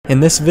In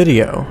this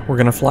video, we're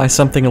going to fly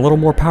something a little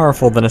more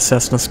powerful than a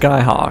Cessna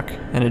Skyhawk,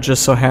 and it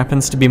just so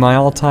happens to be my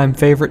all-time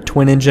favorite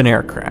twin-engine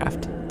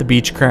aircraft, the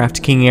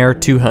Beechcraft King Air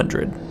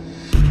 200.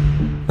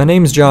 My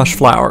name's Josh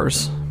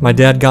Flowers. My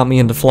dad got me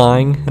into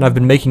flying, and I've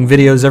been making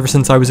videos ever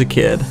since I was a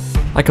kid.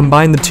 I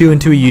combine the two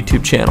into a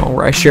YouTube channel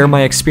where I share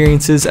my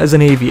experiences as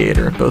an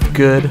aviator, both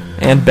good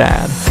and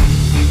bad.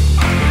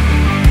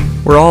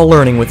 We're all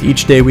learning with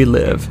each day we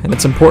live, and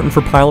it's important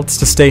for pilots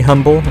to stay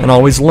humble and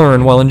always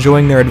learn while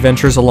enjoying their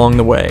adventures along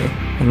the way,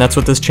 and that's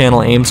what this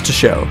channel aims to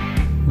show.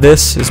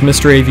 This is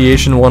Mr.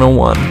 Aviation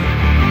 101.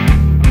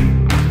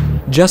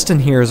 Justin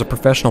here is a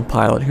professional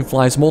pilot who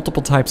flies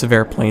multiple types of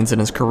airplanes in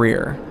his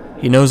career.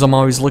 He knows I'm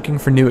always looking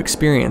for new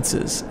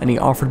experiences, and he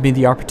offered me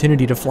the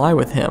opportunity to fly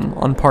with him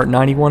on Part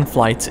 91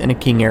 flights in a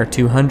King Air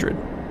 200.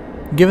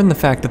 Given the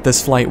fact that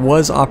this flight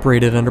was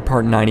operated under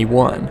Part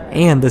 91,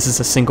 and this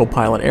is a single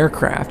pilot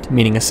aircraft,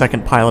 meaning a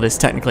second pilot is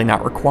technically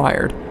not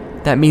required,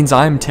 that means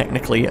I'm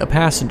technically a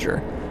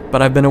passenger,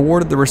 but I've been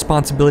awarded the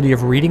responsibility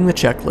of reading the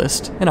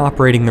checklist and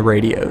operating the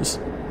radios.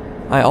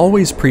 I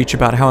always preach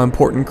about how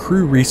important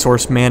crew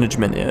resource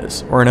management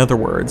is, or in other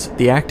words,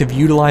 the act of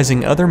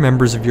utilizing other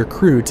members of your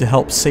crew to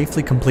help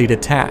safely complete a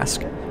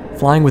task.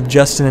 Flying with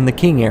Justin in the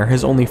King Air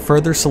has only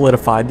further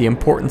solidified the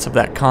importance of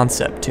that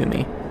concept to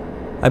me.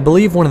 I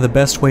believe one of the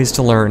best ways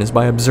to learn is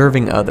by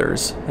observing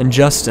others, and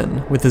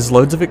Justin, with his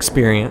loads of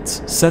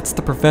experience, sets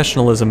the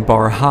professionalism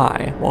bar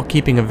high while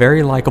keeping a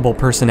very likable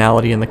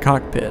personality in the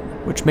cockpit,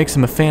 which makes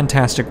him a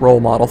fantastic role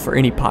model for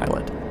any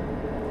pilot.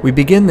 We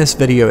begin this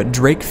video at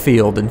Drake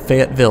Field in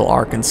Fayetteville,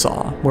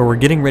 Arkansas, where we're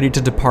getting ready to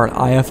depart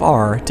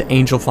IFR to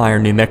Angel Fire,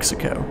 New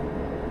Mexico.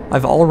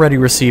 I've already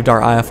received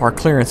our IFR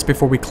clearance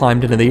before we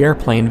climbed into the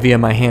airplane via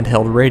my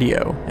handheld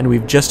radio, and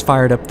we've just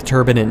fired up the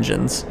turbine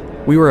engines.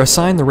 We were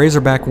assigned the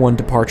Razorback 1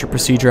 departure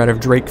procedure out of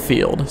Drake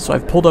Field, so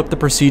I've pulled up the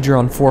procedure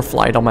on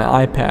ForeFlight on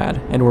my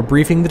iPad, and we're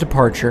briefing the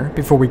departure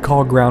before we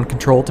call ground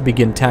control to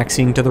begin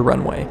taxiing to the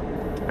runway.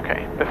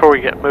 Okay, before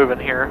we get moving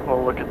here,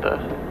 we'll look at the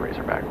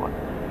Razorback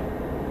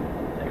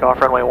 1. Take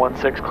off runway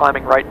 16,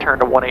 climbing right turn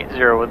to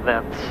 180 with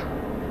vents.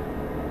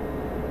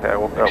 Okay,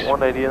 we'll put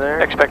 180 in there.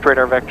 Expect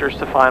radar vectors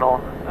to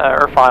filed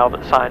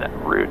sign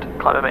route,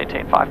 climb and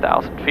maintain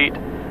 5,000 feet.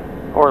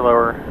 Or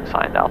lower,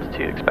 assigned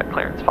altitude, expect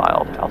clearance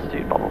filed,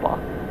 altitude, blah blah blah.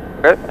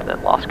 Okay. And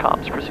then lost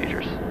comms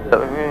procedures.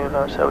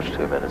 Salvage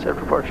 2 minutes after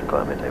departure,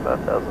 climb, maintain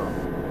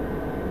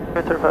 5,000.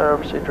 35 hour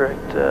proceed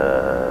direct,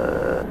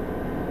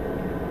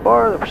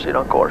 bar, then proceed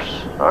on course.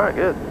 Alright,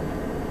 good.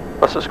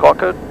 What's the squawk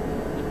code?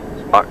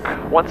 Squawk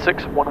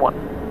 1611.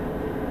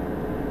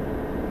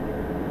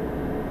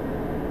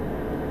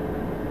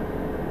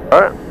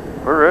 Alright,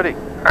 we're ready.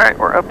 Alright,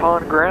 we're up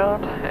on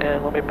ground,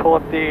 and let me pull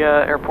up the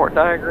airport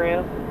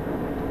diagram.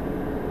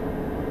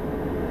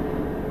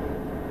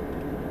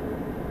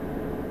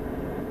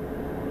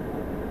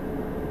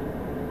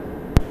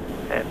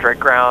 And Drake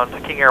ground,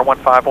 King Air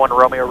 151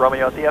 Romeo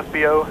Romeo at the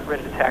FBO,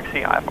 ready to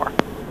taxi IFR.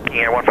 King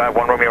Air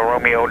 151 Romeo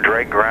Romeo,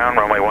 Drake ground,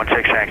 runway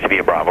 16 taxi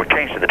via Bravo,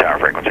 change to the tower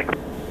frequency.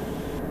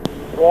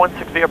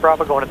 16 via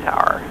Bravo going to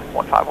tower,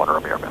 151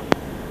 Romeo Romeo.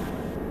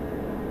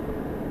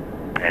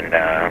 And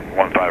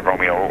 15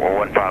 Romeo, or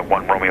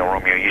 151 Romeo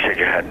Romeo, you said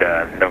you had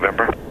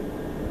November?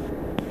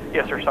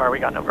 Yes sir, sorry, we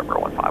got November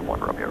 151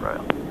 Romeo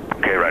Romeo.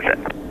 Okay, roger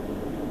that.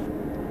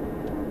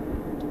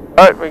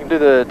 Alright, we can do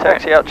the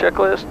taxi out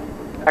checklist.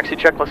 Taxi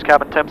checklist,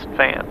 cabin temps and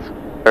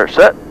fans. They're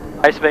set.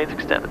 Ice vanes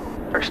extended.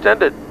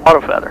 Extended.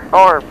 Auto feather.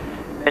 Arm.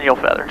 Manual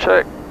feather.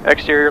 Check.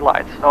 Exterior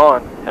lights.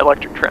 On.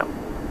 Electric trim.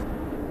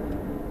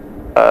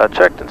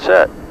 Checked and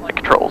set. Light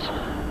controls.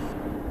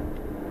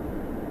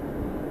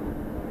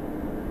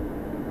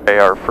 They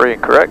are free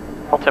and correct.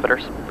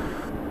 Altimeters.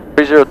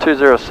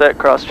 3020 set,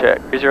 cross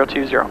check.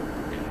 3020.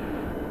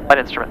 Flight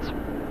instruments.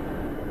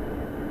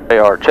 They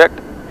are checked.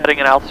 Heading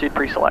and altitude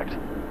pre-select.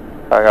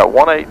 I got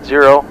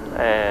 180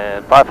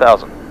 and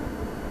 5,000.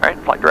 Alright,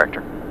 flight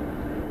director.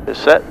 Is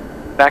set.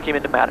 Vacuum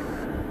into matting.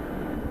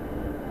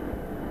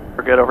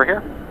 We're good over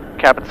here.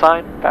 Cabin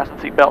sign, fasten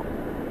seat belt.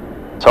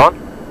 It's on.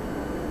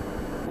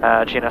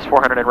 GNS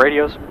 400 and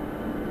radios.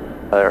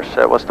 They're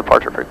set. What's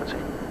departure frequency?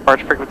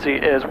 Departure frequency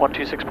is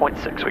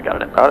 126.6. We got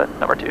it in. Got it.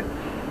 Number 2.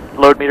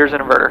 Load meters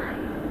and inverter.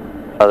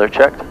 They're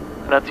checked.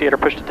 Annunciator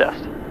push to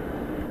test.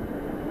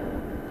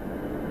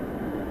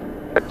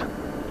 Checked.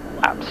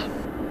 Laps.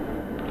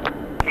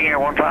 King Air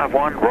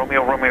 151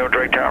 Romeo Romeo,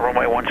 Drake tower,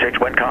 runway 16,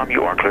 WindCom,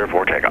 you are clear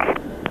for takeoff.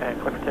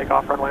 And clear for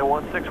takeoff, runway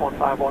 16,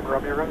 151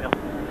 Romeo Romeo.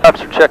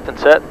 Laps are checked and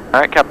set.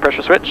 Alright, cabin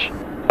pressure switch.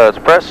 Let's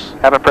press.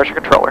 Cabin pressure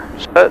controller.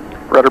 Set.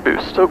 Rudder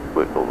boost. Oh,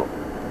 wait, hold on.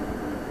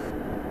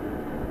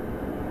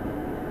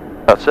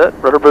 That's it.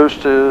 Rudder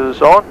boost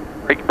is on.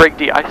 Brake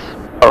de-ice.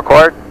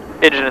 Required.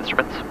 Engine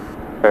instruments.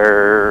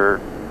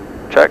 They're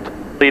checked.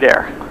 Lead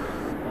air.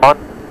 On.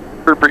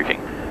 Crew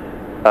briefing.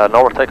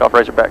 Normal takeoff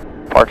Razorback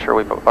departure.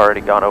 We've already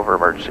gone over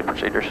emergency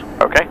procedures.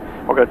 Okay,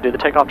 we're going to do the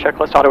takeoff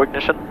checklist. Auto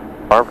ignition.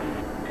 Arm.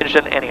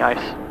 Engine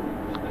anti-ice.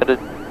 Headed.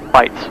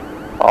 Lights.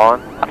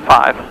 On. On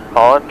 5.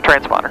 On.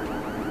 Transponder.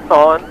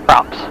 On.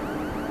 Props.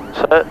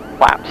 Set.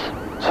 Flaps.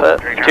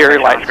 Set. Interior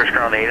lights. Oscar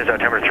on the 8 is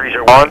September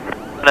 301. On.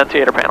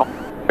 Annunciator panel.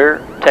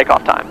 Clear.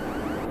 Takeoff time.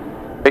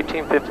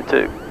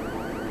 1852.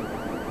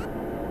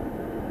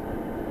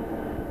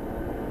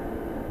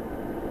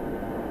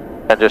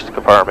 And just to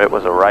confirm, it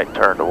was a right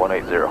turn to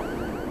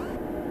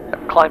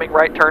 180. Climbing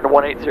right turn to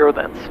 180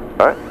 thence.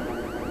 Alright.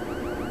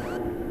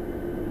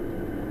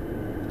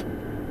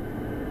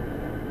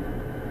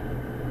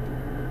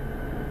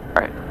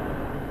 Alright.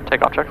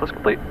 Takeoff checklist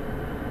complete.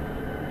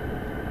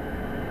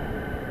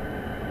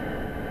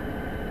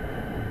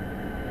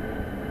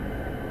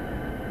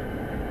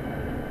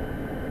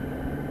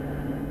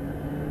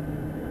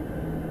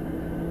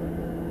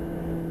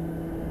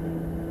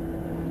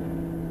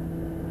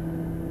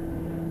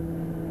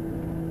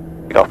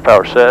 Takeoff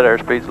power set,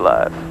 airspeed's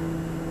live.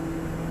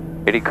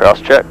 80 cross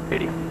check.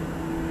 80.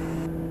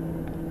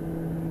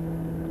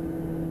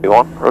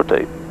 81,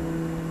 rotate.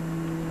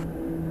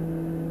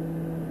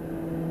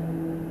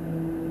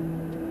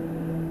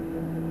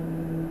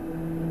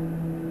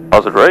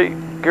 Positive rate,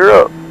 gear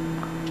up.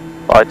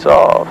 Lights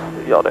off,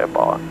 y'all damn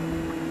bot.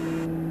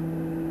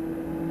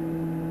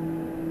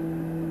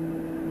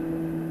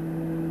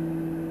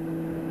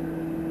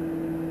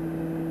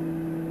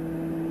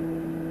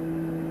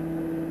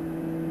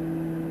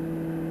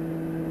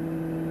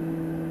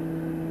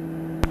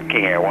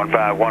 King Air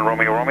 151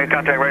 Romeo,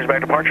 contact Razorback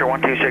departure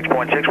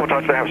 126.6, we'll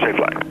talk to the have a safe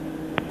flight.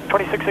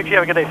 26-6, you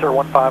have a good day, sir.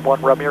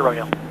 151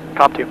 Romeo.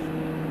 Comp 2.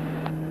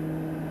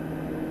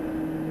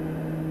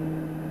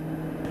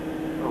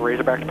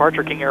 Razorback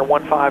departure, King Air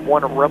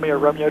 151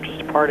 Romeo just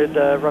departed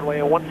runway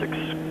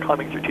 16,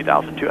 climbing through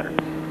 2,200.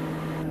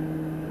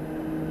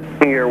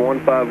 King Air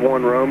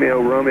 151 Romeo,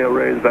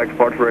 Razorback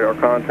departure radar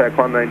contact,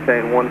 climb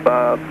maintain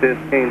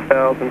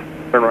 15,000,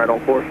 turn right on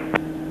course.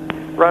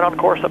 Right on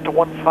course up to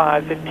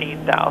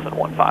 15,000,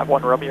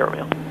 151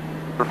 Romeo.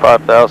 For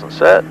 5,000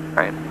 set.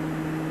 Right.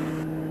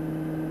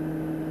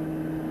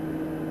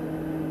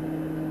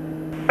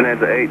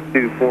 Bonanza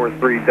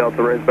 8243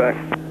 Delta Razorback.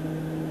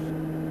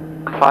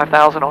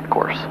 5,000 on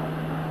course.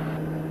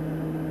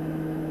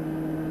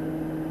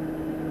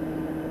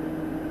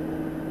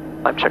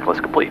 Climb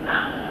checklist complete.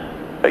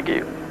 Thank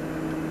you.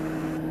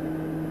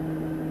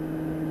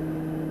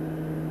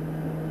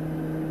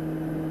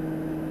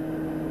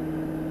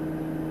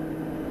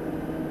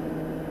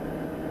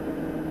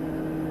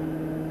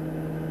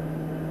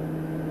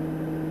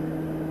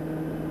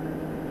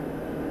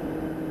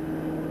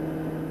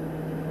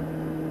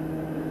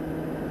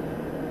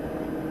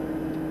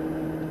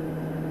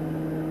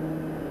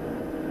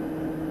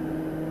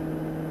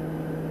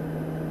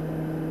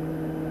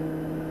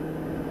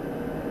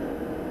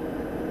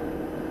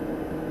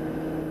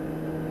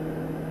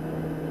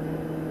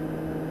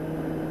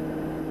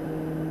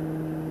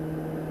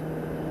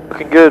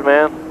 Looking good,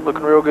 man.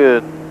 Looking real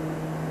good.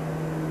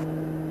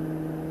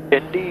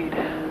 Indeed.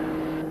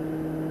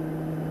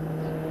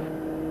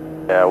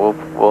 Yeah,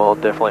 we'll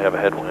definitely have a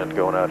headwind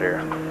going out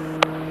here.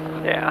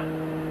 Yeah.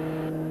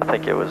 I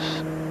think it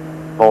was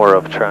more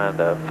of trying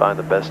to find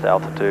the best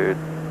altitude,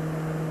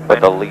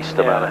 but the least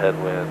amount of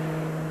headwind.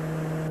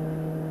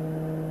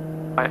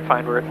 I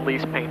find we're at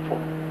least painful.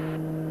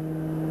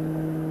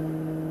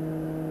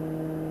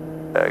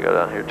 Yeah, I go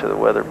down here to the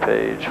weather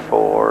page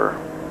for.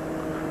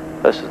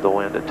 This is the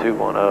wind at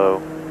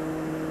 210.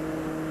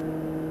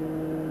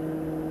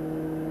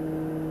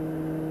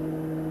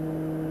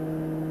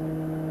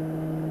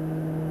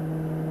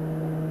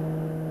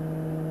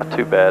 Not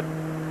too bad.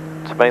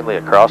 It's mainly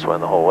a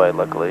crosswind the whole way,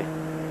 luckily.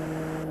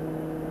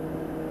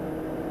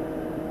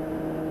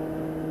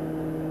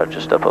 I'm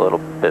just up a little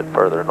bit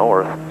further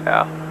north.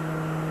 Yeah.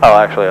 Oh,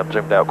 actually, I'm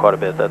zoomed out quite a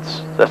bit.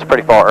 That's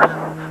pretty far.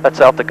 That's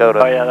South Dakota.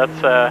 Oh yeah,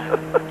 that's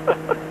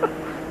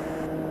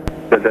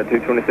That's at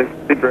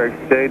 226, speed brakes,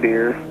 J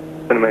Deer,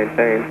 going to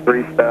maintain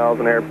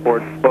 3,000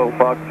 airport, 12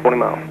 o'clock, 20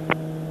 miles.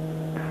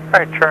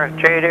 Alright, sure.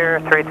 J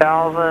Deer,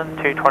 3,000,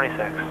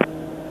 226.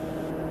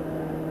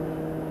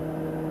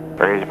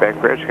 Razorback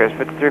Bridge, guys,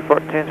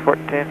 5314,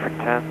 14 for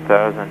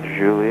 10,000,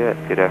 Juliet.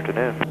 Good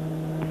afternoon.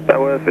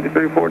 Southwest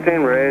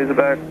 5314,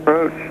 Razorback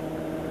approach.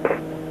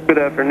 Good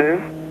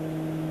afternoon.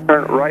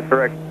 Turn right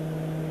direct.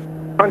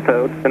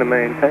 Fronto, it's going to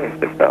maintain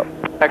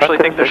 6,000. I actually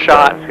think the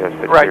shot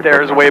right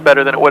there is way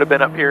better than it would have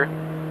been up here.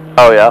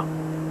 Oh, yeah?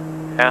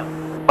 Yeah,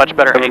 much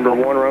better Number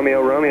angle. 1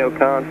 Romeo,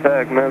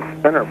 contact,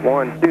 Memphis Center,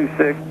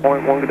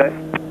 126.1, good day.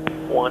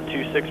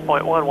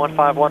 126.1,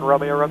 151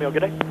 Romeo,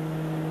 good day.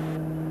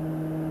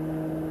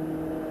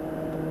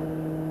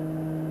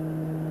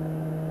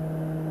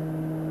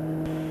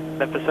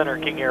 Memphis Center,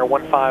 King Air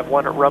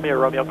 151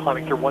 Romeo,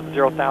 climbing through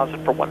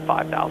 10,000 for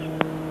 15,000.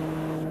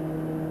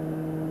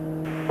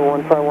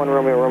 151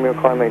 Romeo,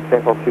 climb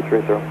maintain hold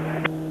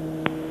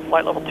 230.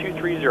 Flight level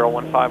 230,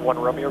 151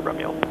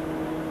 Romeo.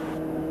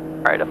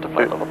 Alright, up to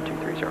flight level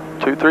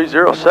 230.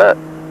 230 set.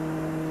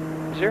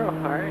 0,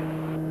 alright.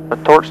 The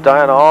torque's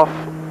dying off,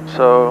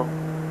 so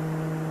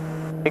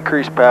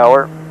increased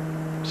power.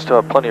 Still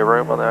have plenty of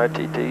room on the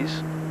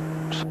ITTs.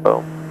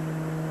 So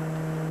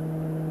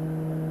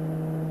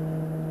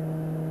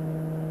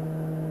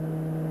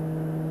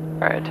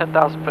Alright,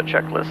 10,000 foot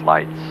checklist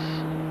lights.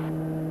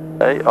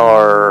 They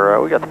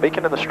are, we got the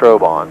beacon and the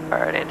strobe on.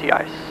 Alright,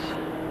 anti-ice.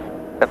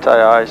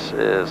 Anti-ice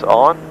is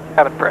on.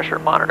 Cabin pressure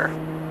monitor.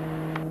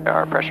 They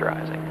are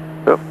pressurizing.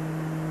 Yep,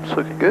 it's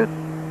looking good.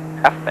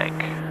 Half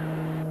bank.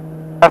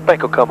 Half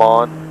bank will come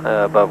on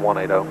above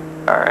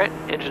 180. Alright,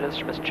 engine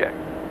instruments check.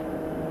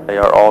 They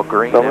are all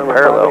green in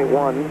parallel.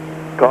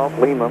 581, Golf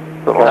Lima.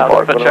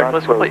 1,000 foot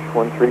checklist complete.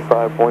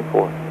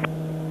 135.4.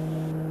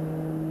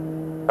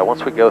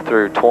 Once we go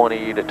through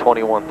 20 to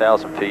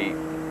 21,000 feet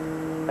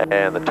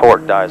and the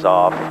torque dies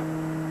off,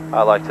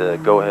 I like to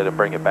go ahead and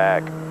bring it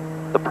back,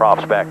 the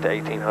props back to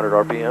 1800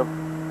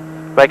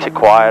 RPM. Makes it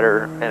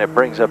quieter and it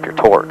brings up your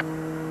torque.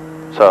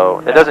 So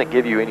it doesn't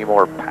give you any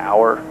more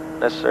power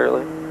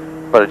necessarily,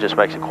 but it just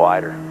makes it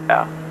quieter.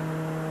 Yeah.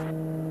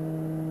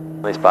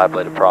 These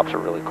 5-bladed props are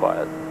really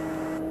quiet.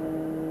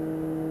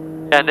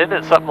 And isn't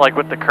it something like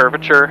with the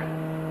curvature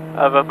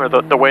of them, or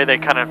the way they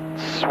kind of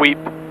sweep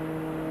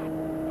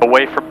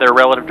away from their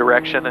relative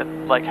direction, it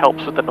like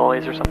helps with the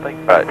noise or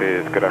something? Right.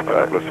 Good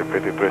afternoon,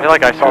 I feel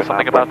like I saw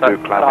something about that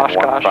at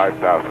Oshkosh.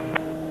 5,000.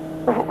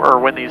 Or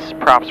when these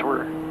props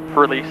were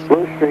released.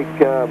 Blue Streak,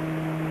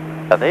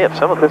 Yeah, they have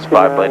some of those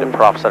 5-bladed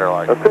props that are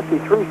like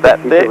 53, that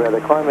thick. rather,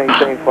 climb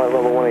maintain flight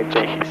level 182.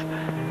 Jeez.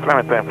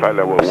 Climate time flight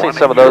level I've seen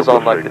some of those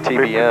on like the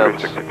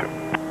TBMs,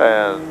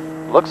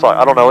 and looks like,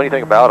 I don't know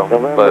anything about them,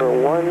 November but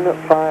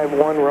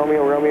 151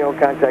 Romeo,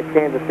 contact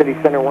Kansas City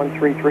Center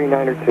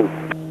 133.902.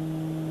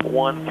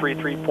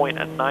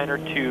 133.9 or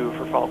 2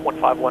 for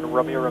 151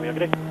 Romeo, good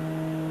day.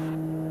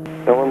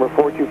 November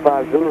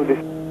 425 Zulu.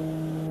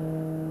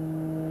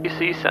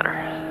 KC Center.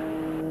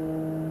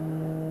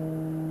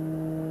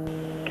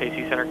 KC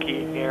Center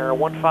keying air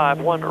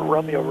 151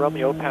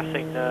 Romeo,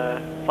 passing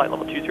flight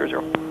level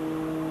 200.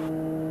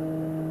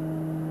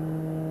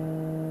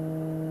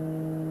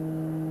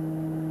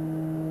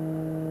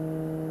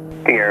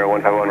 King Air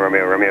 151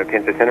 Romeo,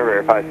 Kansas Center,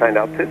 verify signed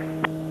altitude.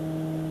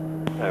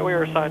 We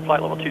are assigned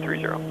flight level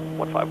 230,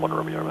 151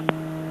 Romeo.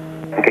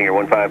 King Air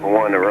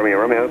 151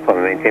 Romeo,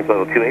 climb maintain flight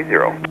level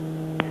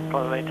 280.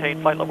 Climb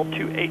maintain flight level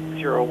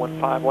 280,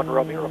 151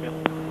 Romeo.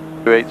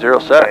 280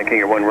 set. King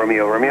Air 1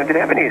 Romeo, did you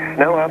have any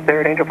snow out there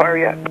at Angel Fire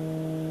yet?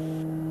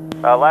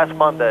 Last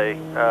Monday,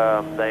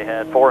 they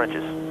had 4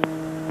 inches.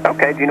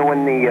 Okay, do you know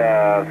when the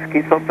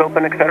ski slopes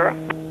open, etc.?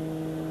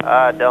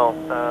 I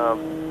don't.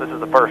 This is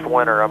the first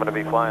winter I'm going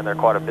to be flying there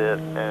quite a bit,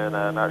 and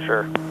not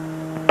sure.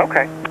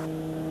 Okay.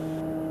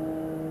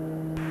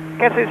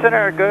 Kansas City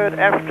Center, good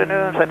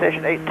afternoon.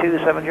 Citation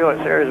 827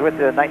 Juliet Series with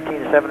the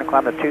 19.7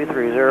 climb to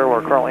 230.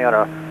 We're currently on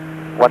a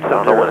 170. I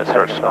don't know when it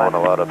starts snowing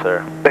a lot up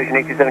there. Station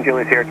 827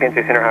 Juliet Sierra, Kansas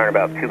City Center, higher in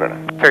about 2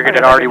 minutes. Figured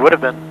it already would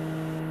have been.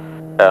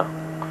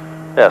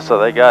 Yeah, so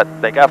they got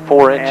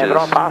 4 inches. And if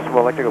at all possible,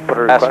 I'd like to go put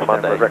a Last request in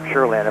Monday. for Direct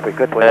Shoreland if we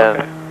could, please. And,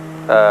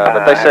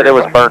 but they said it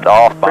was burned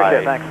off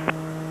Appreciate it, by thanks.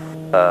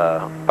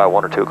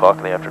 1 or 2 o'clock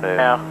in the afternoon.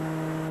 Yeah.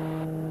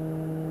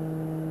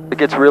 It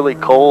gets really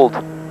cold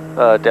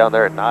down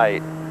there at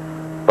night,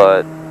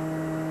 but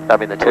I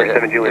mean,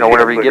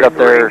 whenever you get up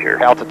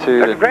there,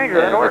 altitude and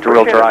it's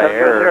real dry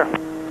air,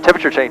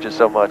 temperature changes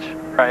so much.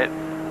 Right.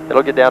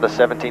 It'll get down to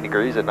 17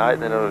 degrees at night,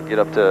 and then it'll get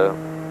up to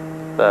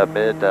the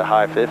mid to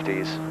high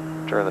 50s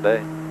during the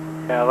day.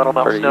 Yeah, that'll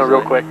melt Pretty snow easily.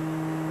 real quick.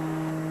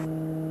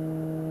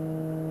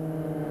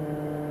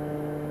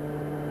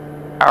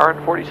 Hour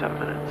and 47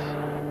 minutes.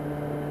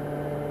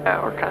 Yeah,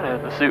 we're kind of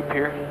in the soup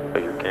here. Oh,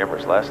 your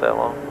cameras last that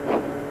long?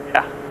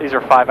 Yeah, these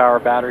are 5-hour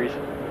batteries.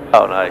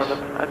 Oh, nice.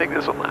 I think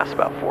this one lasts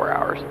about 4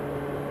 hours.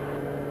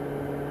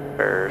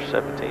 Fair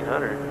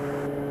 1700.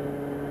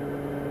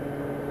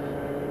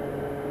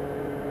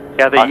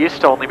 Yeah, they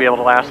used to only be able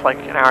to last like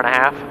an hour and a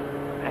half,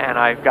 and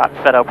I got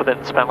fed up with it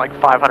and spent like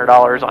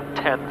 $500 on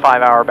 10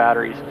 5-hour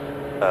batteries.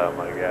 Oh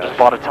my gosh. Just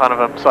bought a ton of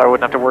them so I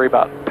wouldn't have to worry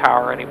about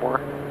power anymore.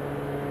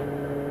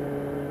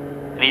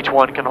 And each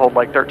one can hold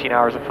like 13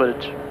 hours of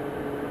footage.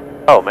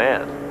 Oh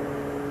man,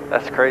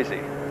 that's crazy.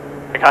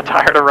 I got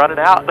tired of running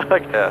out.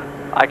 Like, Yeah.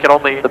 I could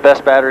only... The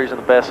best batteries and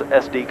the best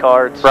SD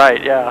cards.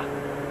 Right, yeah.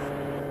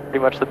 Pretty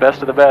much the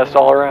best of the best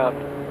all around.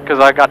 Because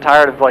I got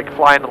tired of like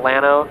flying to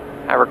Llano.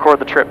 I record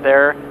the trip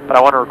there, but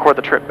I want to record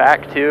the trip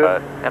back too,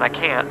 Right. and I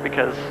can't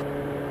because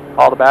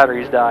all the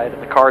batteries died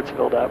and the cards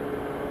filled up.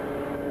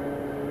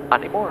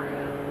 Not anymore.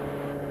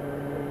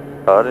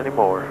 Not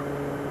anymore.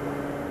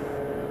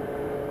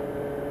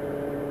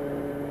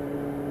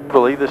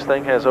 Believe this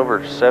thing has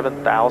over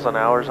 7,000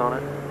 hours on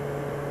it?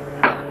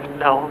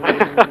 No.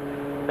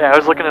 Yeah, I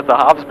was looking at the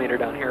Hobbs meter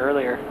down here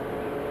earlier.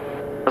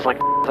 I was like,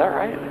 is that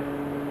right?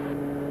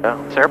 Yeah.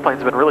 This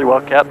airplane's been really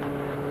well kept.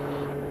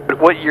 But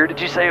what year did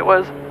you say it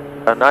was?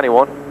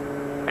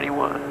 91.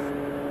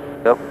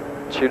 91. Yep.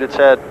 Shoot, it's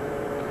had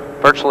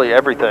virtually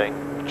everything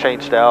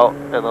changed out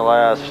in the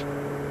last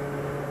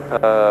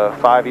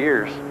 5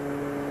 years.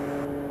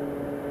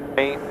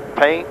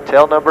 Paint,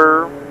 tail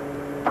number,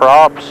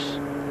 props,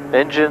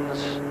 engines,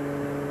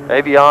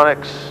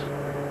 avionics,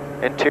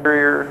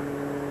 interior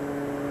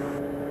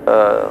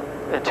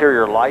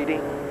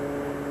lighting,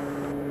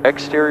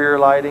 exterior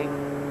lighting.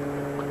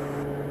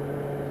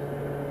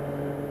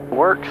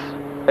 Works.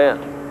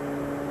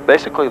 And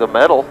basically the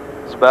metal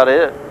is about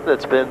it.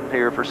 That's been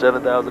here for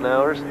 7,000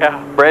 hours.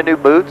 Yeah. Brand new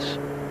boots.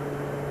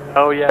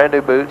 Oh yeah. Brand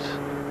new boots.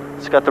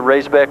 It's got the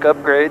raised back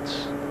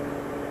upgrades,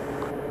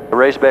 the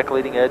raised back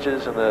leading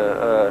edges, and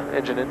the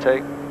engine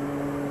intake.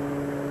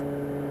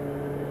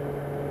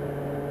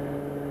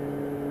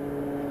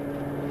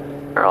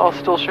 They're all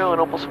still showing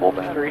almost full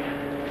battery.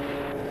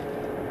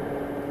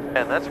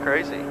 And that's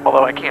crazy.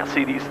 Although I can't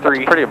see these three.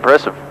 That's pretty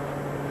impressive.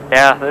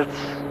 Yeah, it's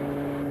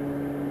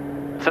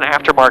an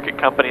aftermarket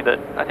company that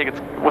I think it's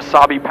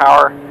Wasabi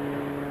Power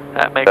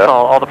that makes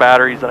all the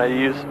batteries that I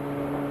use.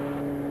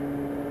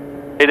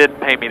 They didn't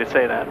pay me to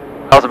say that.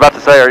 I was about to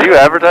say, are you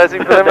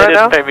advertising for them right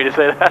now? They didn't pay me to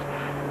say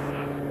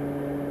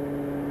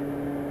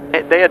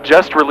that. They had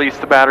just released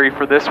the battery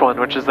for this one,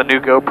 which is the new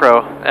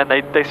GoPro, and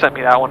they sent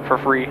me that one for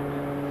free.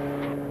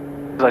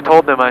 Because I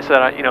told them, I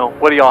said, you know,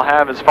 what do y'all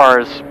have as far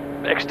as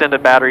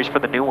extended batteries for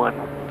the new one?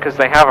 Because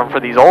they have them for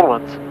these old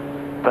ones,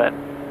 but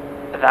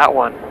that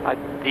one, I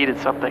needed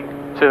something.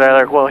 So they're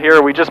like, well,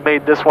 here, we just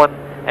made this one,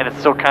 and it's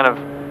still kind of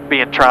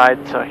being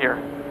tried, so here,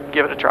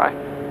 give it a try.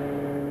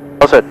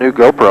 What's that new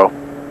GoPro?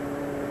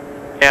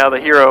 Yeah, the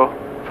Hero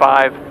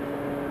 5.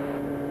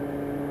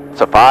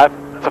 It's a 5?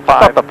 It's a I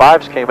thought 5. the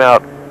 5s came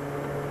out.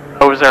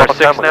 Oh, is there a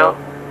 6 now?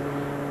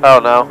 Oh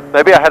no,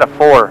 maybe I had a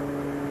 4.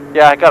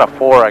 Yeah, I got a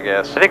 4, I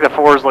guess. I think the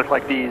 4s look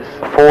like these.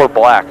 4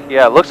 black.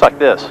 Yeah, it looks like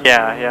this.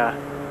 Yeah.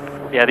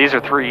 Yeah, these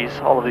are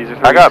 3s. All of these are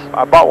 3s.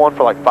 I bought one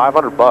for like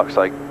 $500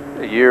 like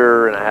a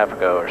year and a half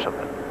ago or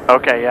something.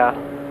 Okay, yeah.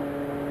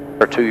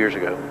 Or 2 years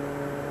ago.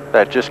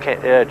 That just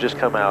can't. Yeah, it just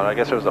come out. I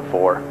guess it was a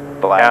 4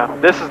 black. Yeah,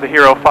 this is the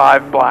Hero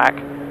 5 black,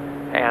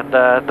 and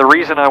the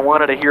reason I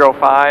wanted a Hero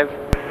 5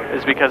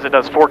 is because it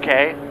does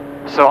 4K.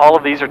 So all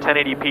of these are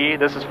 1080p.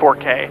 This is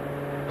 4K.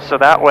 So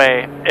that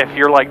way, if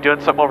you're like doing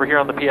something over here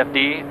on the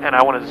PFD and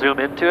I want to zoom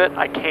into it,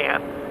 I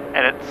can,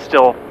 and it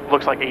still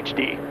looks like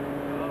HD.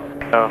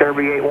 So,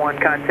 Derby 81,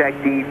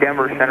 contact the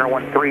Denver Center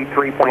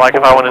 133.4. like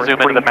if I want to zoom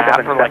into the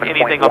map or like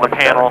anything on the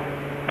panel,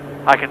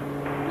 I can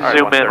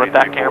zoom in with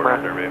that camera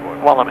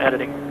while I'm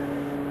editing.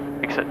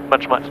 Makes it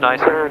much, much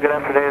nicer. Sir, good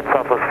afternoon,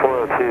 Southwest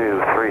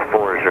 402,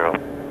 340.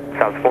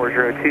 South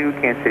 402,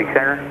 Kansas City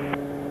Center.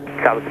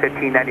 South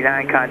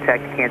 1599,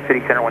 contact Kansas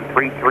City Center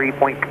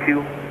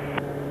 133.2.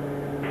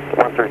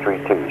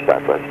 1332,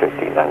 Southwest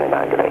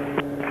 1599, good day.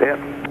 Yep.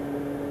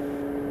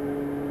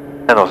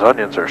 And those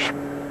onions are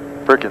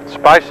freaking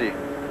spicy.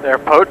 They're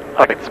potent.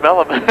 I can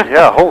smell them.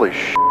 Yeah, holy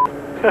sh**.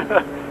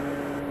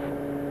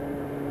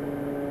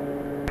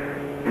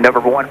 Number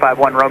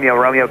 151,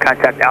 Romeo,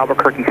 contact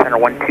Albuquerque Center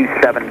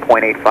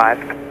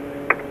 127.85.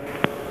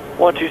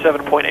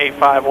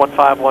 127.85,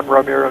 151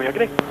 Romeo, good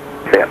day.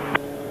 Yep.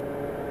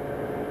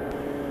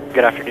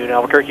 Good afternoon,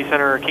 Albuquerque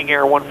Center, King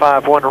Air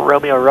 151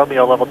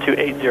 Romeo, level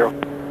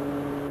 280.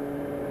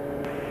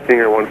 King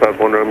Air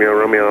 151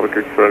 Romeo,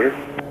 Albuquerque Center.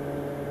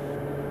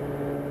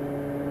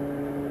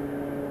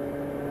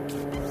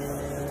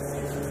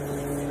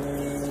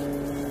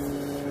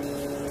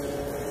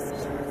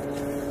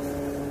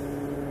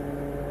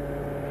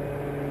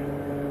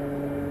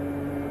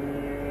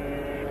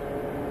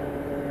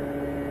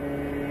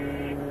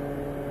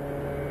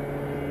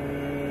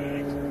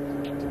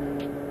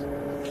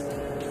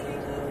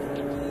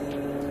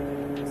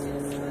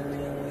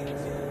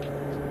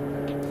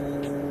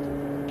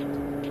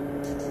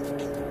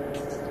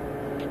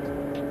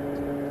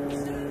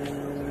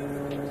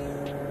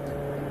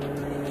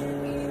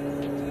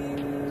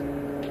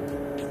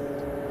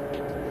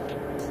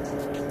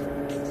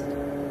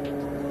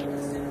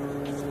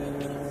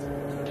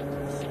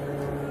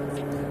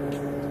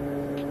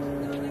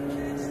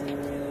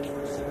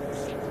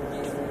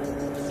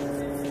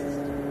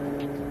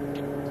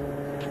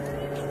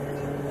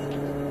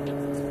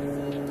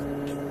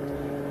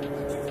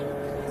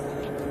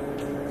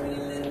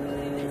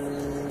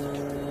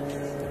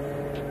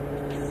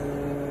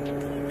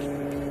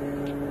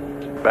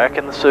 Back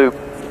in the soup.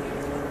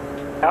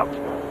 Yep.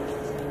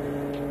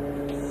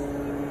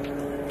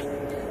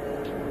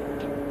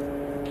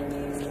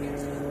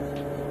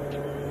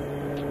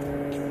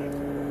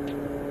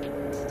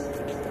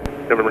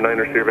 November 9,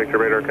 receiver Victor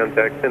radar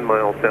contact 10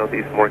 miles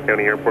southeast Moore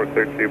County Airport,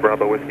 cleared to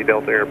Bravo Whiskey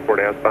Delta Airport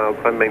as filed.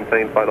 Climb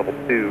maintain flight level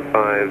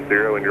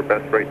 250 and your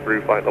best rate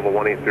through flight level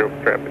 180 for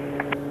traffic.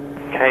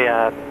 Okay,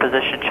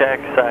 position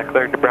checks,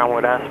 cleared to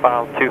Brownwood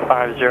Asphalt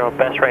 250,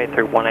 best rate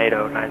through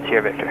 180, 90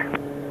 Victor.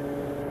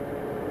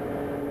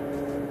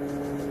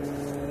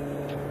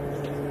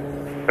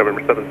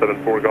 November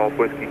 774 Golf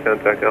Whiskey,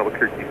 contact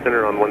Albuquerque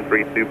Center on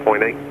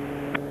 132.8.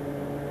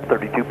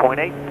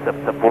 32.8,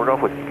 774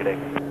 Golf Whiskey, good day.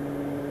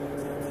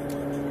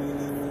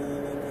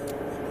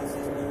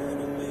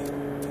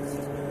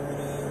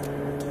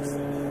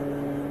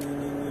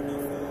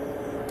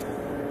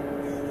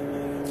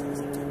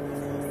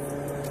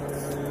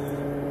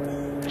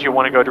 Did you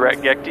want to go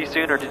direct GECT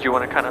soon, or did you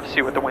want to kind of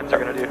see what the winds are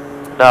going to do?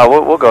 No,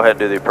 we'll go ahead and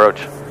do the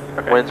approach.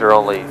 Okay. Winds are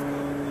only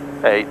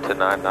 8 to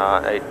 9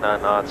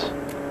 knots.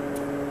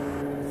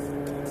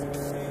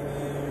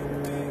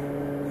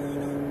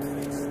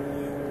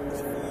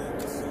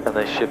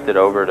 and they shipped it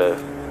over to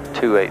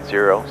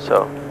 280,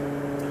 so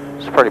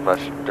it's pretty much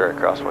direct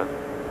crosswind.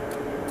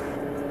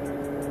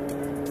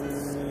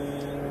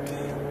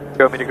 You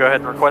want me to go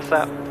ahead and request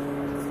that?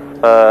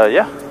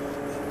 Yeah.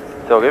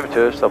 They'll give it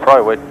to us. They'll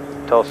probably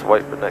tell us to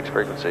wait for the next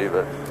frequency,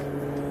 but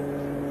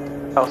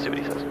I'll see what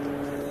he says.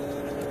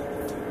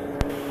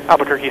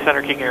 Albuquerque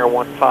Center, King Air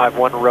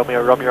 151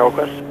 Romeo, Romeo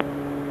request.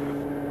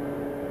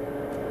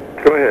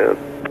 Go ahead.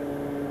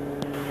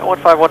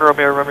 151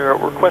 Romeo, Romeo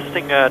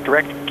requesting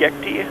direct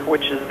GECD,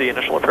 which is the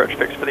initial approach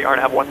fix for the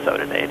RNAV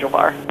 17 into Angel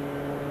Fire.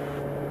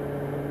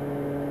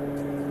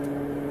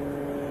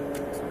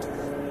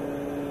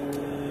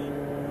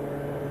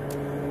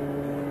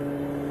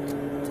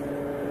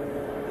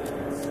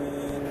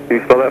 Can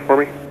you spell that for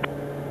me?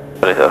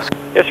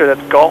 Yes, sir.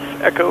 That's Golf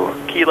Echo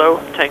Kilo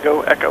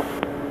Tango Echo.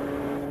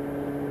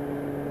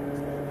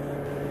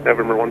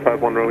 November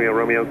 151 Romeo,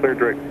 Romeo, clear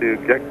direct to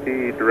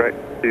GECD, direct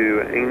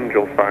to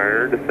Angel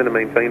Fire, descend and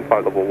maintain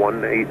flight level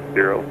 180.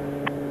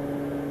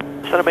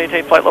 Descend and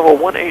maintain flight level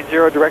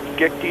 180, direct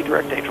GECD,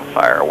 direct Angel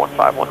Fire,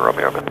 151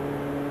 Romeo.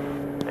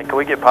 And can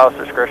we get pilot's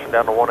discretion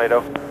down to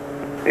 180?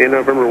 In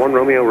November 1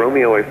 Romeo,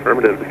 Romeo,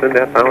 affirmative, descend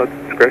at pilot's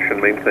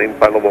discretion, maintain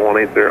flight level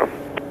 180.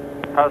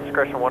 Pilot's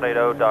discretion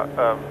 180,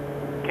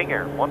 King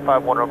Air,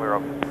 151 Romeo,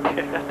 Romeo.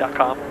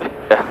 .com.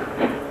 Yeah.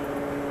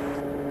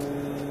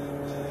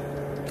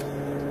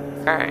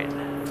 Alright.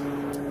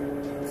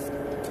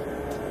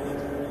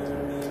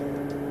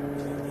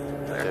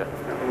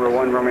 Number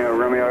 1 Romeo,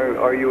 Romeo,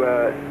 are you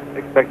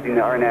expecting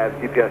the RNAV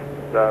GPS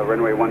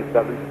runway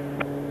 17?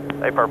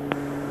 Hey, Purple.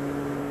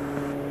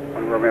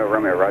 1 Romeo,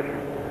 Romeo, roger.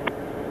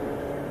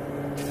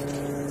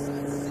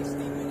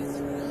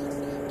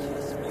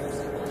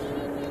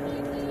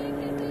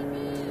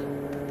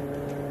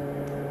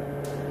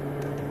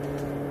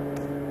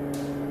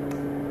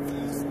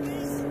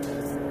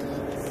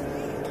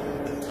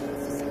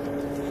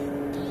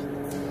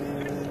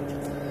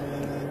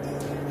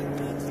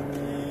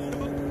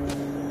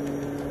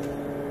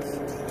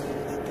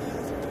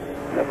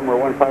 November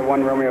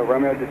 151 Romeo,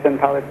 Romeo, descend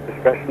pilot's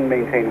discretion,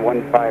 maintain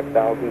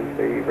 15,000,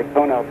 the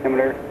return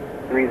altimeter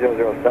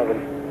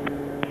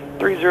 3007.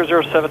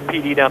 3007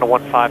 PD down to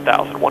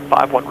 15,000,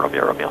 151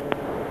 Romeo, Romeo.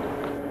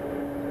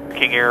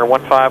 King Air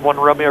 151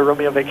 Romeo,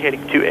 Romeo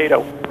vacating 280.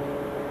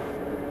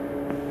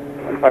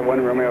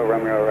 151 Romeo,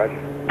 Romeo, roger.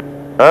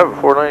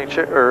 Before landing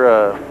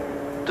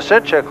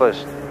descent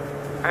checklist.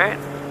 Alright.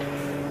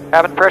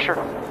 Cabin pressure.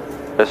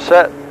 It's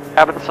set.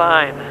 Cabin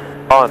sign.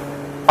 On.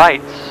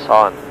 Lights.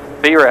 On.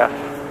 VREF.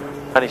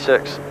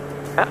 96.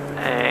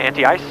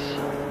 Anti-ice.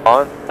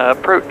 On.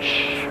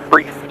 Approach.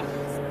 Briefed.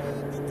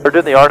 We're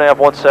doing the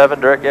RNAV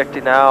 17, direct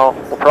GECD now.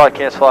 We'll probably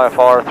cancel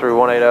IFR through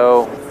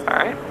 180.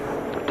 Alright.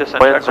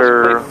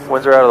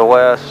 Winds are out of the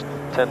west,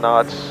 10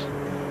 knots.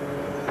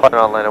 Planning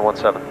on landing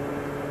 17.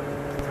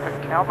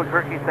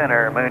 Albuquerque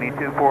Center, Mooney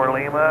 24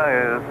 Lima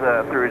is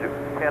through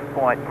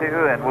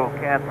 10.2 and we'll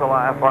cancel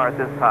IFR at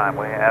this time.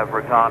 We have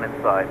Raton in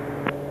sight.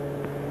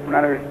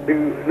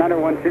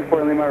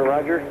 9124 Lima,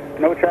 roger.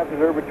 No trap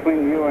reserve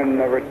between you and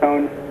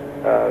Raton.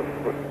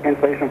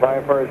 Cancellation of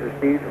IFR is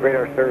received.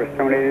 Radar service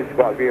terminated.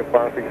 Squawk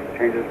VFR. Frequency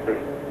changes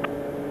approved.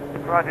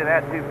 Roger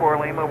that, 24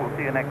 Lima. We'll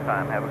see you next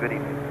time. Have a good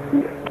evening.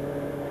 Yes.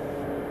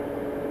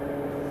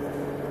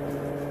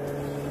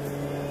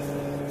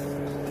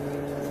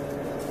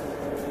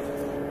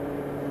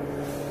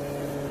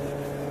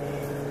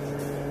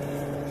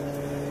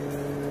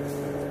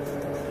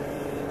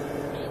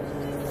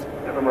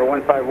 November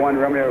 151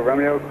 Romeo,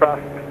 Romeo, cross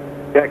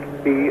deck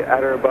B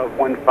at or above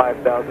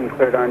 15,000,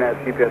 cleared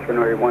RNAV GPS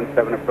runway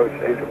 17, approach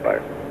to Angel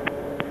Fire.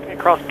 Okay,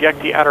 cross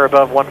GECD at or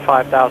above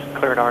 15,000,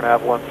 cleared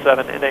RNAV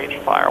 17 into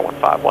Angel Fire,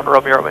 151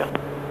 Romeo, Romeo.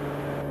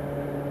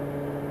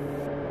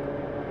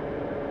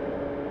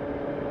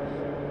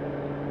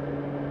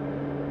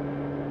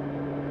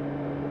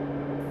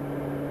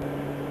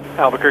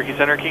 Albuquerque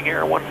Center, King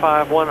Air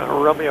 151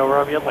 Romeo,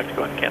 Romeo. I'd like to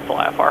go ahead and cancel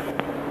IFR.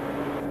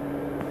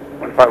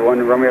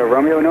 151 Romeo,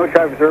 Romeo, no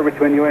traffic reserve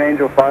between you and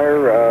Angel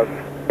Fire.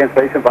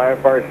 Cancellation of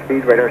IFR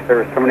speed, radar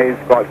service terminated,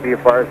 squawk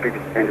VFR,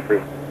 frequency change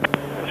approved.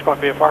 Squawk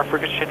VFR,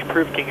 frequency change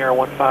approved, King Air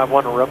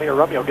 151 Romeo,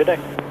 Romeo, good day.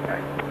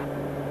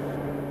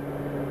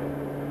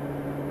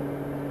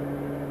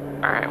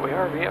 Alright, we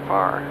are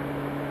VFR.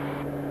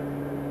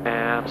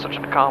 And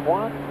switching to COM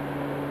 1.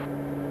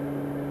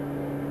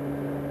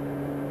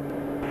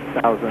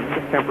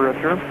 1000,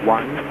 temperature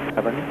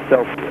 17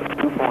 Celsius,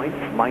 2 points,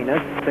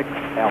 minus 6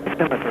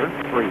 altimeter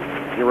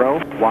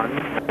 301,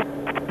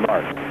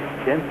 large.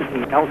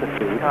 Density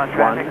altitude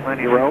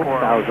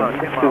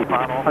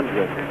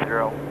 10,200.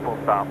 0, full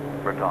stop,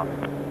 Raton.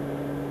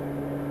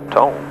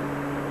 Tone.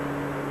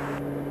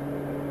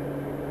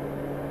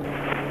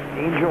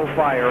 Angel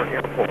Fire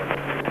Airport.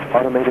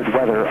 Automated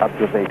weather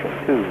observation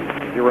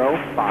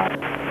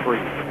 2053.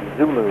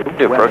 Zulu.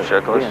 Do approach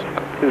checklist.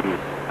 2.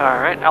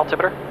 Alright,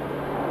 altimeter.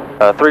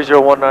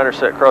 3019er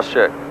set, cross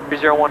check.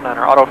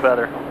 3019er, auto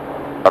feather.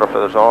 Auto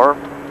feathers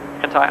armed.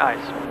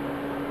 Anti-ice.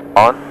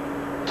 On.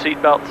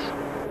 Seat belts.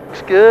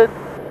 Looks good.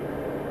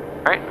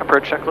 Alright,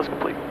 approach checklist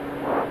complete.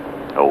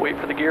 Oh, wait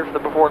for the gear for the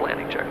before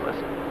landing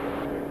checklist.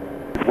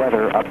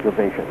 Weather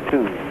observation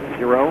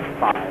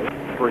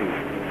 2053.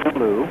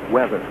 Zulu,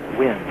 weather,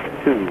 wind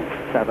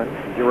 270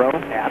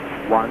 at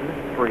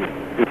 13.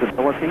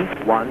 Visibility 10.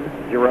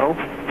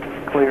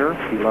 Clear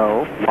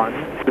below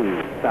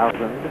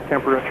 12,000.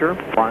 Temperature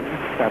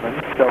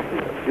 17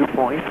 Celsius. Dew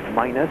point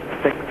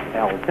 -6.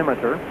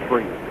 Altimeter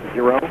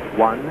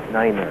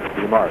 3019er.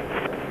 Remark.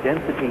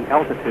 Density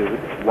altitude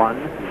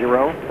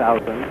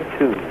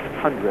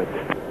 10,200.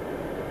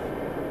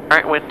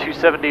 Alright, wind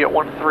 270 at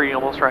 13,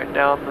 almost right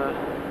down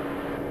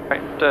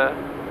the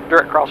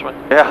direct crosswind.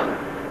 Yeah.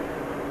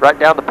 Right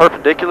down the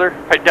perpendicular?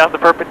 Right down the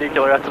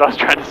perpendicular, that's what I was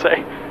trying to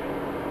say.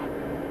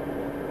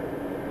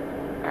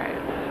 Alright,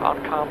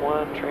 on COM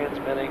 1,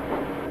 transmitting.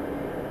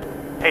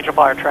 Angel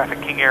Flyer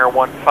traffic, King Air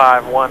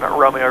 151,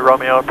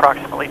 Romeo,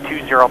 approximately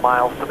 20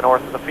 miles to the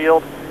north of the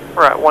field.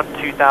 We're at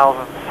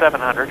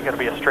 12,700, going to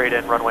be a straight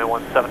in runway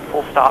 17,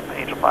 full stop,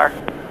 Angel Flyer.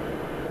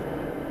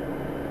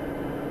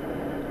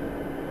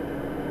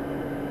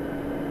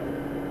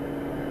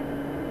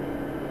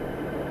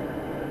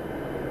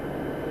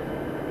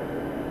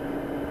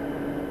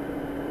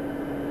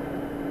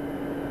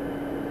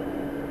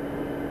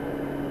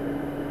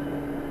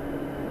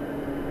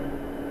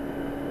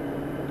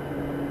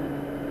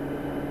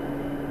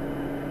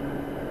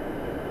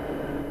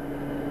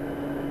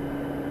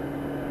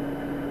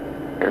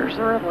 Here's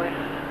the runway.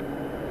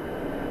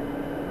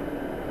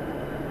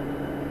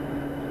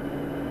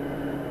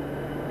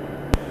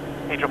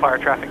 Angel Fire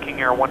traffic, King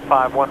Air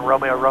 151,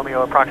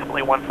 Romeo,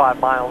 approximately 15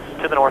 miles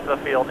to the north of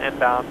the field,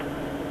 inbound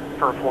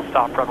for a full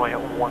stop, runway at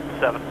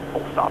 17,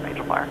 full stop,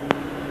 Angel Fire.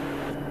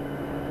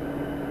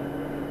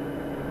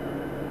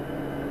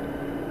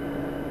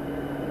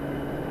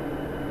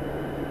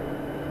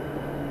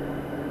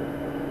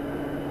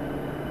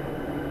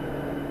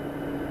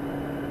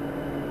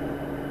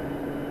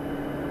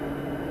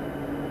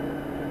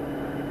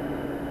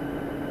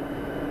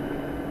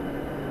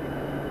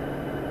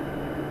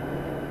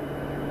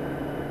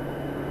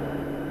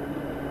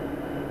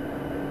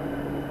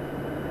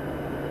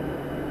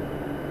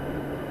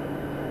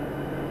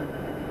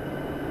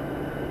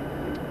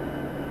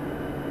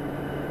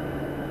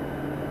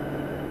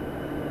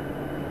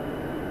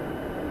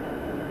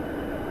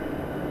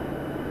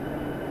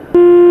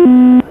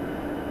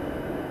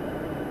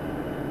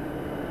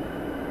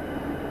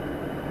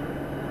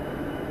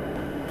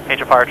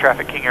 Angel Fire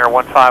traffic, King Air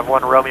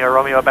 151,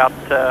 Romeo, about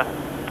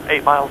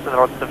 8 miles to the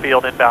north of the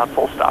field, inbound,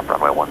 full stop,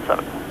 runway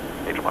 17,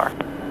 Angel Fire.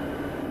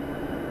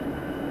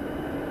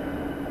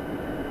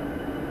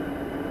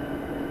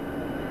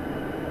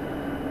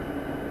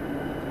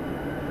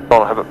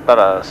 We'll have about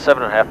a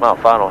 7.5 mile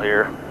final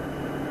here,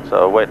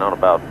 so waiting on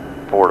about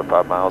 4 to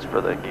 5 miles for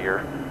the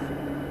gear.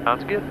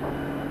 Sounds good.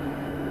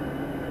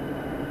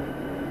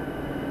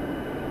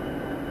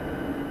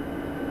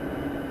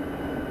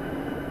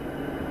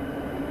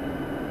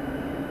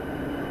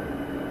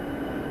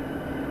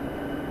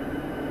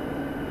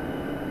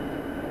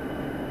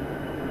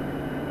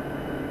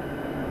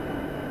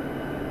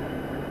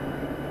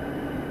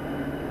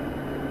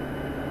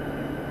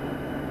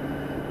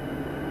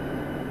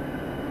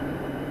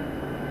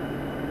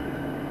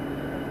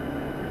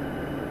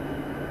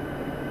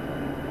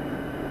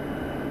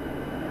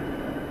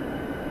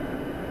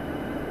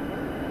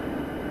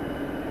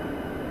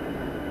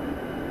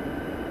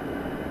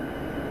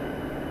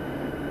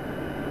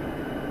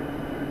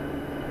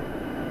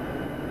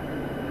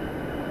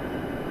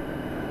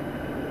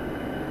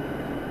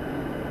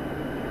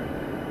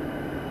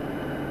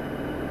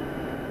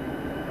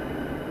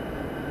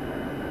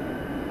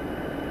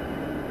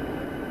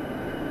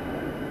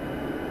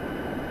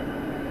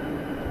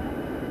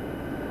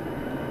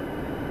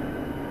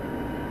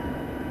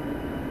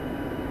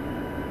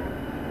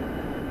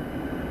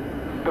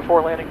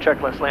 Before landing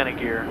checklist, landing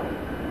gear.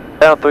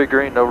 Down 3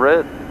 green, no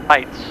red.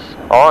 Lights.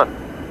 On.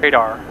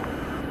 Radar.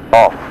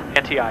 Off.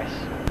 Anti-ice.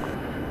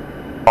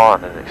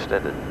 On and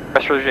extended.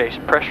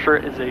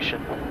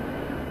 Pressurization.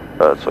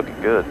 It's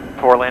looking good.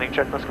 Before landing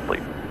checklist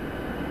complete.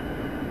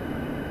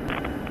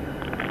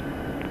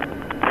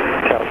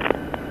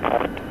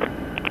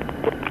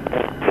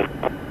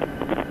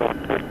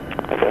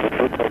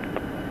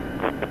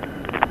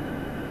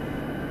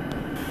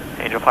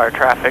 Angel Fire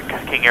traffic,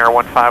 King Air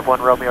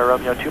 151,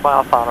 Romeo, 2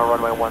 mile final,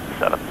 runway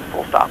 17,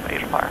 full stop,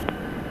 Angel Fire.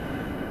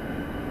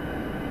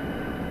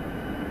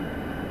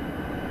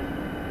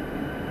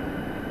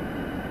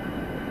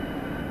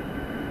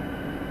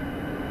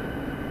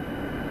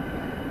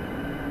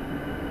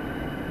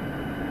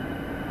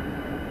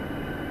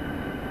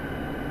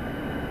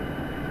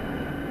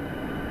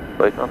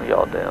 Waiting on the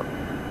yaw down.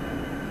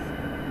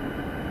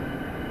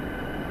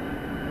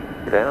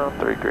 Down,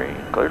 3 green,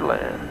 clear to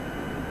land.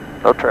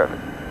 No traffic.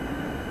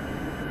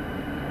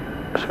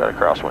 Just got a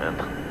crosswind.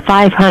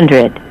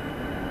 500.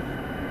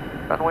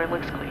 Runway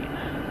looks clean.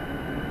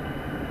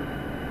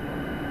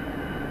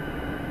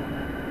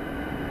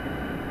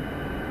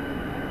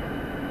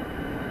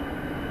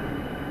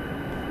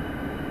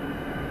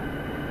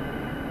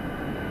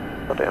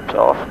 No damn's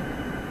off.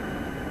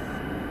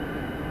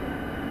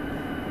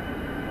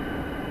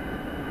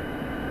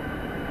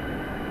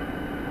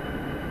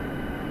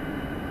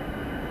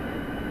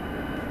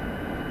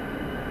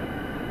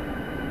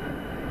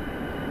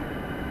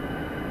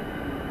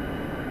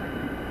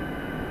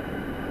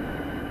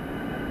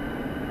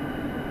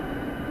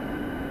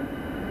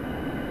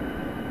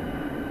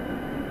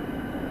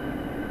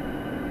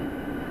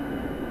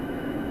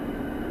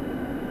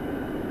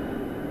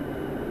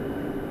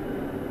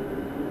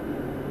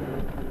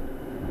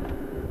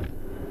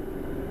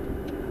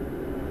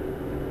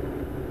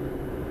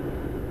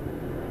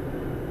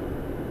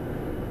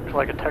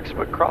 Like a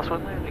textbook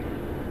crosswind landing.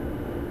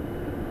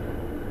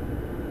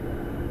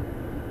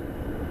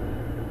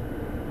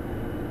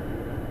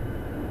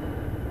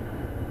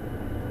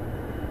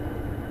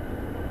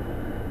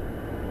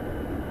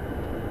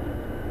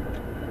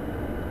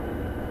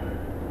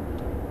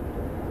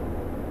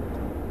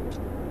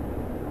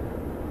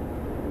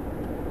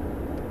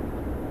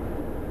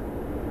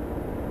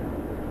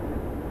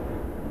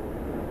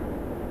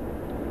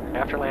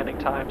 After landing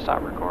time,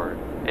 stop record.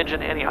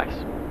 Engine anti-ice.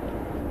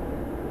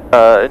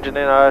 Engine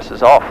anti-ice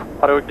is off.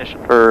 Auto ignition.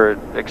 Or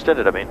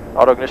extended, I mean.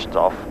 Auto ignition's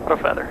off. Auto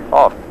feather.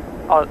 Off.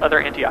 Other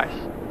anti-ice.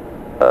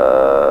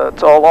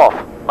 It's all off.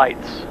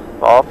 Lights.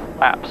 Off.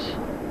 Laps.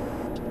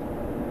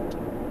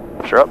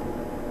 Sure up.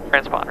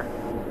 Transponder.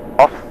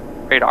 Off.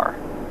 Radar.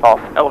 Off.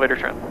 Elevator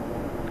trim.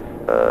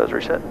 Is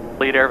reset.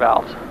 Lead air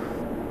valves.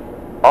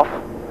 Off.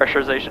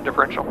 Pressurization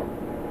differential.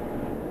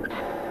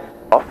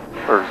 Off.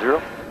 Or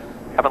 0.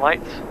 Cabin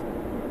lights.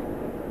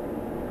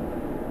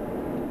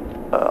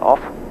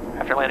 Off.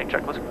 After landing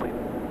checklist complete.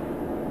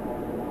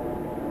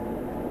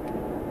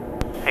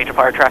 Angel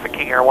Fire traffic,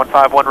 King Air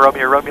 151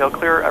 Romeo, Romeo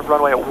clear at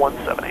runway at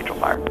 17 Angel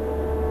Fire.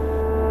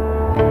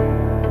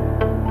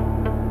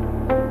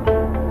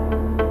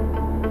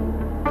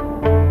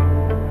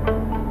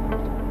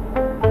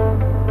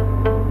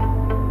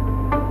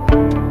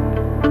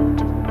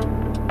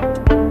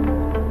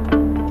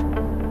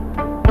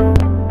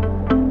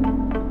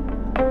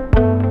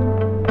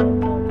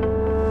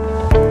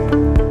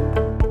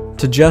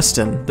 To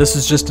Justin, this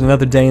is just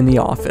another day in the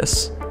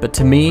office, but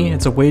to me,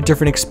 it's a way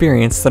different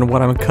experience than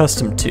what I'm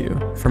accustomed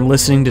to, from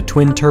listening to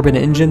twin-turbine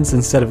engines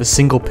instead of a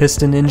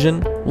single-piston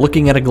engine,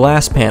 looking at a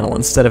glass panel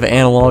instead of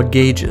analog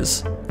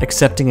gauges,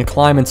 accepting a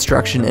climb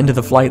instruction into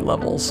the flight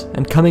levels,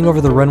 and coming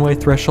over the runway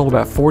threshold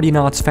about 40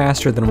 knots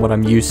faster than what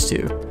I'm used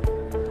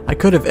to. I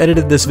could have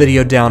edited this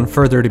video down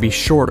further to be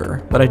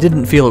shorter, but I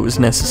didn't feel it was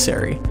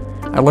necessary.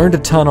 I learned a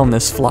ton on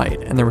this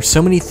flight, and there were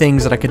so many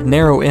things that I could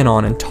narrow in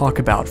on and talk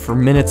about for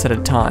minutes at a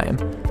time.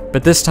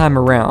 But this time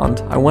around,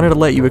 I wanted to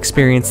let you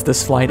experience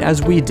this flight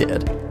as we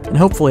did, and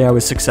hopefully I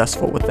was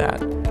successful with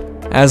that.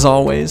 As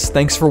always,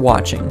 thanks for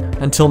watching.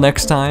 Until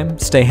next time,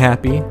 stay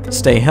happy,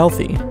 stay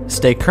healthy,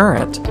 stay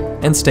current,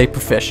 and stay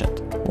proficient.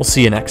 We'll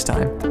see you next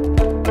time.